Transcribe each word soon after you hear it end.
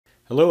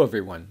Hello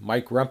everyone,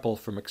 Mike Rempel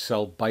from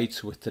Excel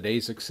Bytes with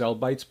today's Excel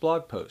Bytes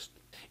blog post.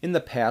 In the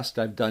past,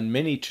 I've done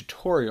many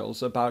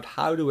tutorials about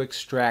how to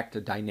extract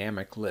a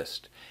dynamic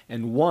list,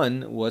 and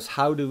one was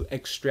how to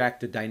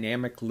extract a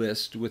dynamic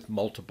list with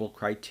multiple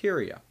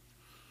criteria.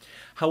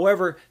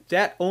 However,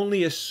 that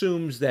only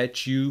assumes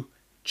that you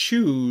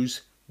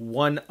choose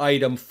one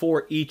item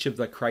for each of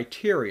the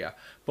criteria.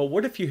 But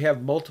what if you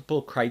have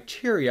multiple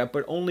criteria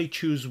but only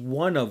choose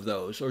one of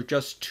those or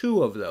just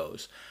two of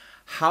those?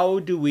 How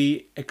do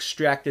we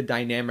extract a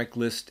dynamic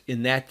list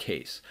in that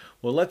case?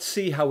 Well, let's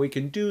see how we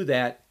can do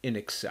that in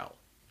Excel.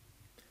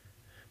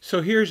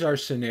 So here's our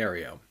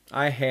scenario.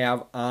 I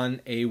have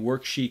on a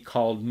worksheet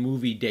called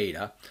Movie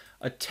Data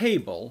a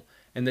table,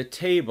 and the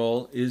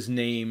table is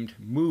named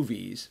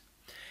Movies.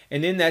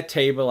 And in that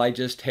table, I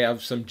just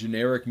have some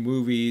generic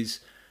movies,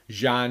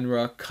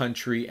 genre,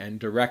 country, and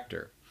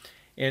director.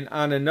 And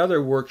on another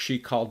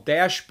worksheet called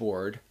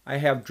Dashboard, I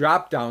have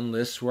drop-down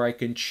lists where I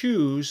can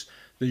choose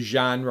the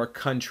genre,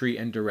 country,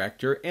 and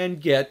director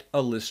and get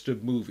a list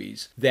of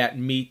movies that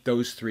meet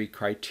those three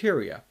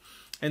criteria.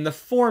 And the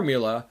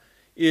formula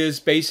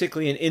is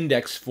basically an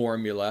index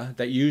formula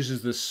that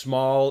uses the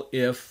small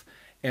if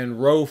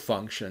and row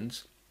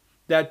functions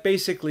that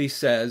basically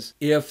says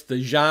if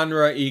the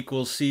genre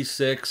equals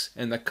C6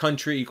 and the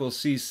country equals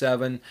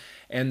C7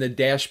 and the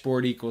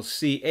dashboard equals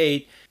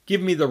C8,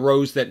 give me the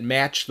rows that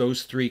match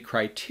those three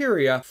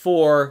criteria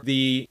for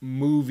the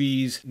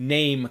movie's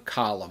name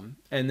column,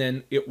 and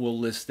then it will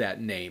list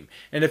that name.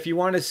 And if you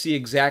want to see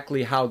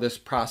exactly how this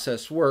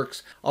process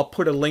works, I'll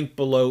put a link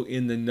below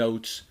in the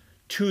notes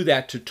to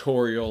that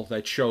tutorial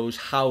that shows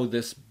how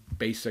this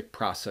basic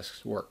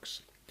process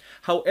works.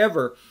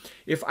 However,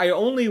 if I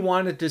only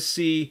wanted to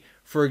see,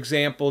 for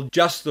example,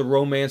 just the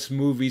romance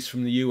movies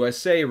from the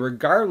USA,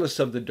 regardless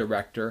of the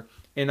director,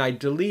 and I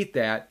delete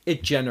that,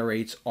 it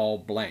generates all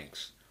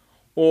blanks.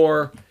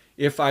 Or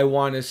if I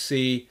want to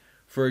see,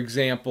 for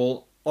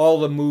example, all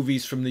the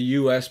movies from the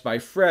US by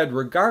Fred,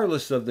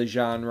 regardless of the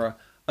genre,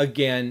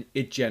 again,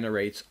 it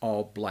generates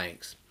all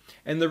blanks.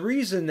 And the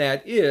reason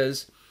that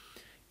is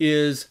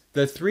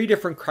the three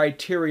different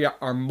criteria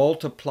are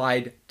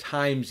multiplied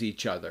times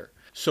each other.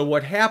 So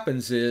what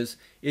happens is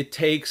it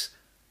takes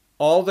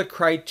all the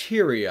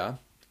criteria,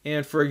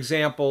 and for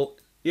example,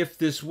 if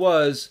this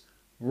was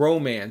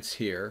romance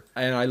here,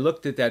 and I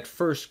looked at that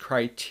first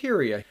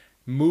criteria,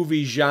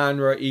 movie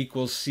genre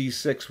equals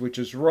C6, which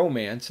is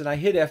romance, and I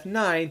hit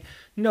F9,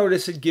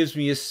 notice it gives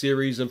me a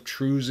series of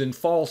trues and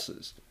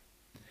falses.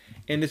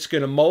 And it's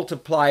going to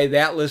multiply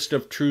that list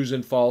of trues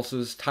and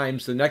falses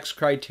times the next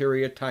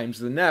criteria times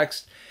the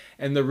next,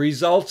 and the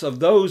results of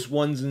those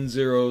ones and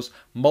zeros,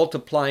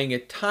 multiplying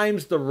it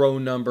times the row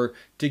number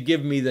to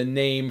give me the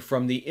name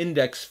from the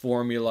index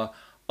formula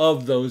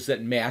of those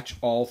that match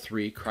all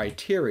three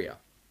criteria.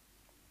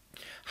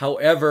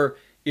 However,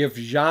 if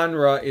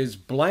genre is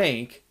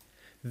blank,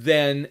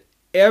 then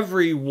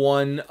every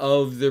one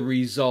of the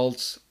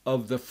results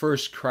of the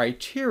first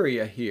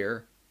criteria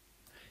here,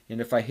 and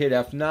if I hit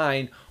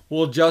F9,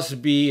 will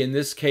just be, in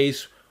this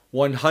case,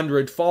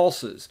 100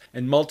 falses,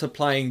 and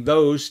multiplying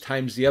those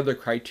times the other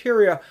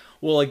criteria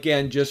will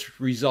again just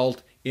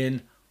result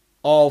in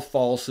all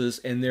falses,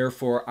 and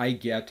therefore I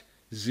get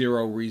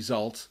 0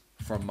 results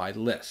from my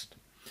list.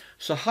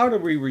 So how do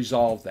we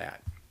resolve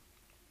that?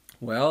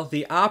 Well,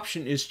 the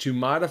option is to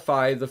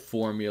modify the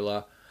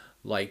formula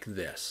like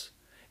this.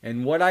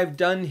 And what I've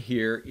done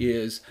here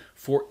is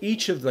for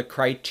each of the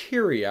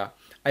criteria,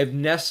 I've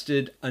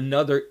nested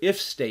another if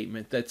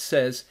statement that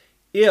says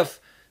if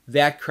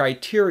that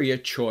criteria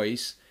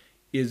choice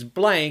is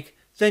blank,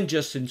 then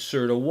just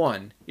insert a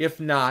 1. If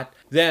not,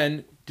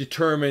 then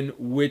determine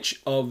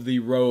which of the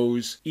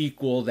rows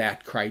equal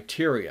that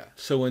criteria.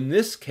 So in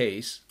this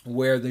case,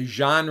 where the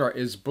genre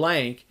is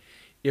blank,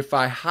 if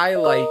I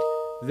highlight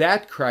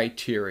that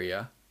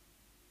criteria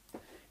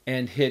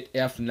and hit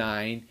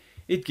F9,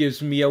 it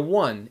gives me a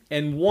 1.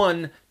 And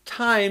 1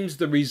 times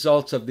the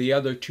results of the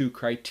other two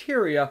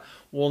criteria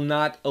will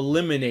not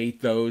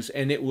eliminate those,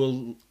 and it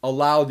will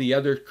allow the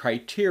other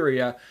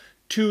criteria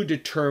to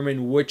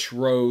determine which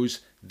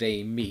rows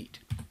they meet.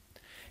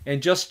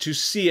 And just to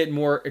see it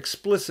more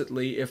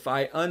explicitly, if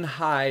I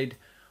unhide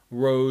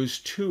rows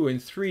 2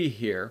 and 3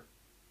 here,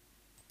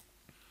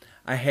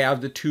 I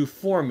have the two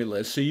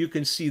formulas, so you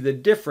can see the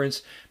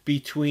difference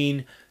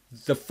between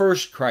the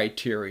first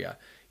criteria.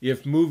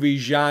 If movie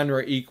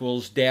genre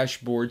equals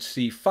dashboard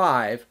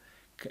C5,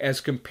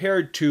 as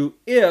compared to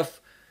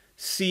if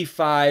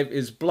C5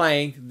 is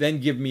blank, then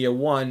give me a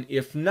 1.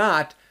 If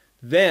not,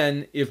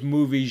 then if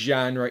movie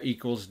genre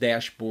equals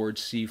dashboard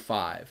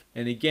C5.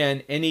 And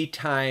again,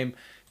 anytime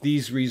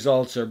these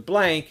results are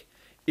blank,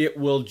 it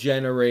will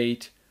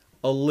generate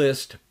a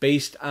list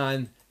based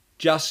on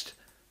just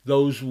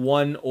those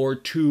 1 or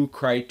 2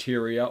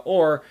 criteria,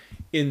 or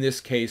in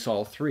this case,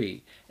 all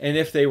 3. And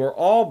if they were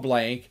all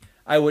blank,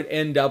 I would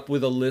end up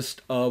with a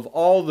list of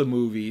all the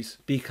movies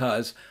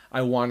because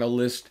I want a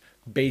list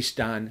based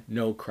on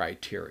no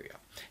criteria.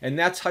 And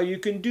that's how you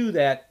can do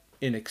that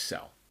in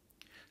Excel.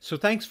 So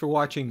thanks for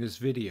watching this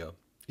video.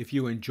 If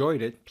you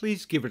enjoyed it,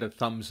 please give it a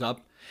thumbs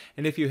up,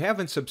 and if you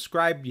haven't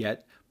subscribed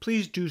yet,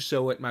 please do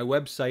so at my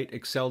website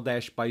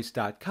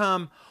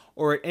excel-bytes.com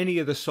or at any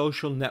of the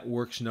social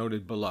networks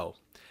noted below.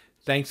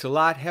 Thanks a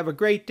lot, have a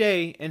great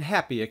day, and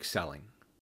happy excelling!